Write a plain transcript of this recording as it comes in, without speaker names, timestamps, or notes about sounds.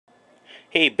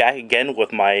Hey, back again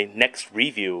with my next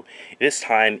review. This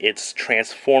time it's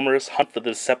Transformers Hunt for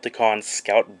the Decepticons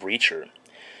Scout Breacher.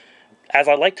 As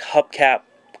I liked Hubcap,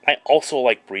 I also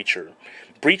like Breacher.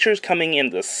 Breacher's coming in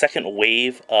the second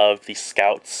wave of the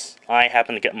Scouts. I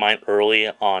happen to get mine early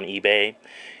on eBay.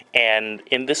 And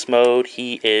in this mode,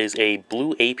 he is a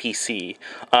blue APC.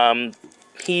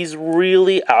 He's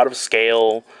really out of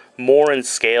scale, more in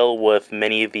scale with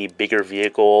many of the bigger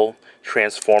vehicle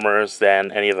Transformers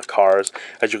than any of the cars.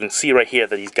 As you can see right here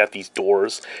that he's got these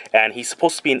doors, and he's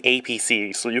supposed to be an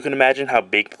APC, so you can imagine how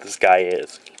big this guy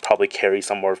is. He probably carries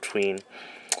somewhere between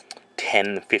 10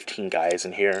 and 15 guys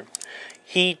in here.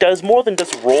 He does more than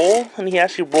just roll, and he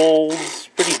actually rolls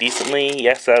pretty decently. He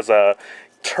has a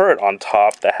turret on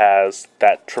top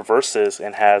that traverses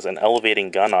and has an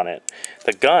elevating gun on it.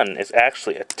 The gun is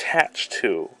actually attached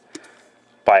to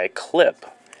by a clip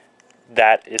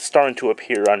that is starting to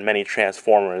appear on many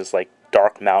Transformers like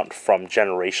Darkmount from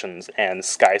Generations and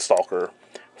Skystalker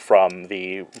from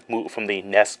the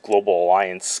Nest Global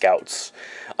Alliance Scouts.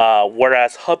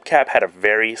 Whereas Hubcap had a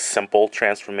very simple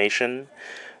transformation,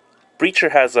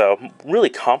 Breacher has a really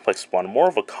complex one, more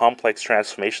of a complex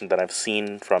transformation than I've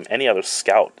seen from any other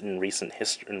Scout in recent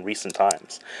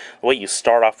times. The way you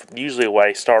start off, usually what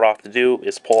I start off to do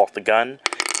is pull off the gun,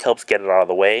 helps get it out of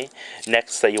the way.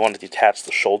 Next, you want to detach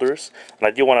the shoulders, and I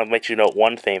do want to let you note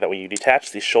one thing, that when you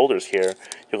detach these shoulders here,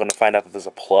 you're going to find out that there's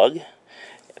a plug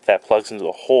that plugs into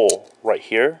a hole right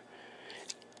here.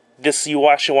 You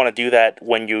actually want to do that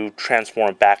when you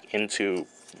transform back into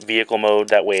vehicle mode.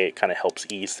 That way it kind of helps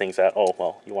ease things out. Oh,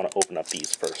 well, you want to open up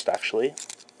these first, actually.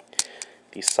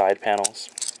 These side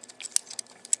panels.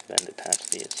 Then detach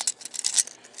these.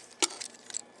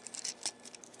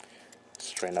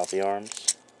 Straighten out the arms.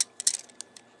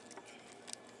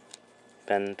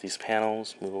 Then these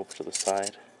panels, move over to the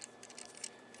side.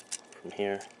 From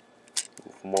here,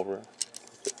 move them over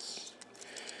like this.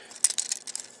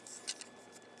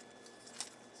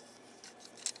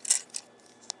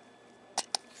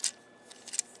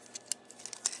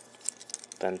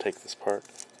 Then take this part,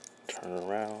 turn it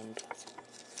around.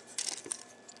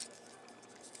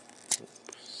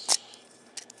 Oops.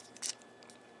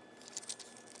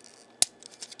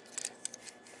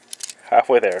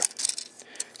 Halfway there.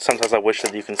 Sometimes I wish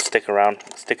that you can stick him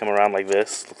around like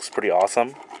this. Looks pretty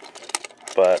awesome,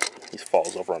 but he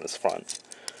falls over on his front.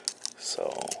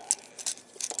 So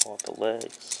pull out the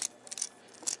legs.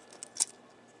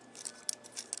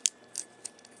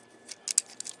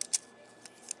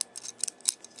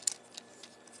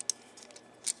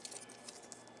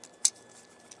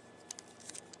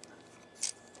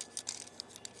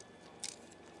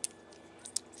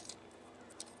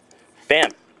 Bam!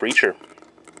 Breacher.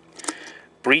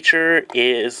 Breacher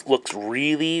looks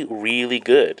really, really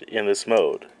good in this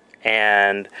mode.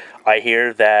 And I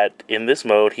hear that in this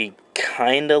mode he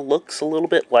kinda looks a little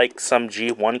bit like some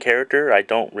G1 character. I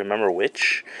don't remember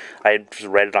which. I just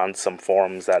read it on some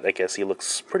forums that I guess he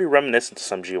looks pretty reminiscent to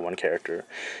some G1 character.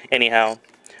 Anyhow,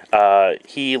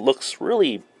 he looks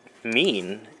really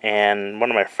mean, and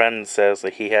one of my friends says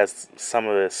that he has some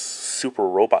of this super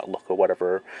robot look or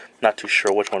whatever. Not too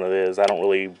sure which one it is. I don't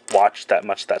really watch that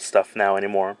much of that stuff now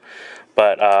anymore.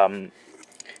 But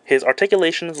his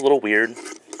articulation is a little weird.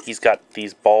 He's got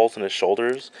these balls in his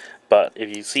shoulders, but if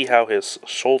you see how his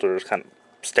shoulders kind of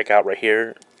stick out right here,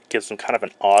 it gives him kind of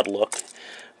an odd look.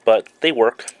 But they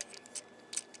work.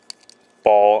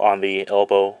 Ball on the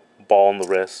elbow, ball on the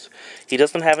wrist. He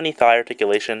doesn't have any thigh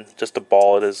articulation, just a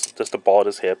ball at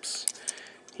his hips.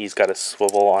 He's got a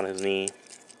swivel on his knee,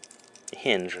 a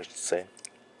hinge, I should say,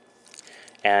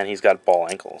 and he's got ball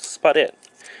ankles. That's about it.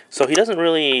 So he doesn't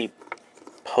really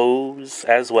pose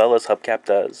as well as Hubcap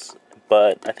does,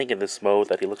 but I think in this mode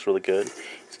that he looks really good.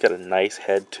 He's got a nice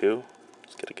head too.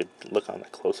 Let's get a good look on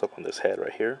that close up on this head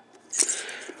right here.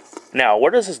 Now,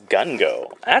 where does his gun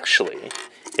go? Actually,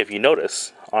 if you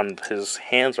notice on his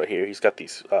hands right here, he's got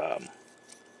these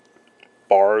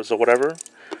bars or whatever.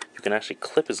 You can actually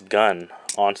clip his gun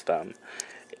onto them.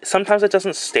 Sometimes it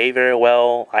doesn't stay very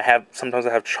well. Sometimes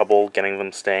I have trouble getting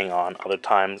them staying on. Other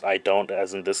times I don't,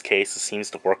 as in this case, it seems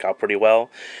to work out pretty well.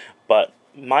 But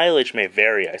mileage may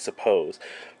vary, I suppose.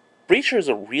 Breacher is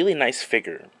a really nice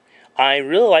figure. I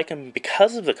really like him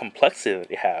because of the complexity that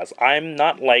he has. I'm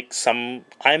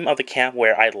of the camp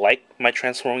where I like my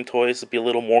transforming toys to be a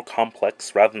little more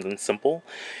complex rather than simple.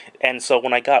 And so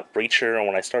when I got Breacher and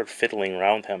when I started fiddling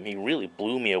around with him, he really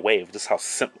blew me away with just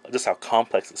how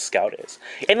complex the Scout is.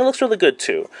 And it looks really good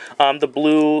too. The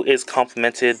blue is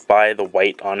complemented by the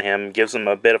white on him, gives him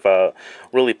a bit of a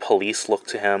really police look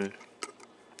to him.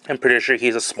 I'm pretty sure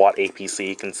he's a SWAT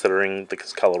APC, considering the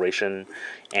coloration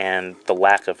and the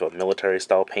lack of a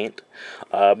military-style paint.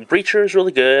 Breacher is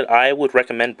really good. I would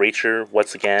recommend Breacher.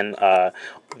 Once again,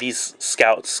 these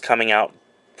scouts coming out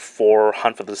for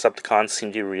Hunt for the Decepticons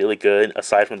seem to be really good,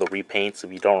 aside from the repaints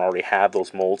if you don't already have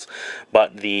those molds.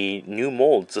 But the new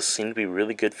molds just seem to be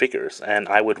really good figures, and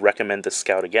I would recommend this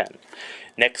scout again.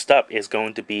 Next up is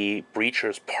going to be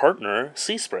Breacher's partner,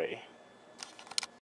 Sea Spray.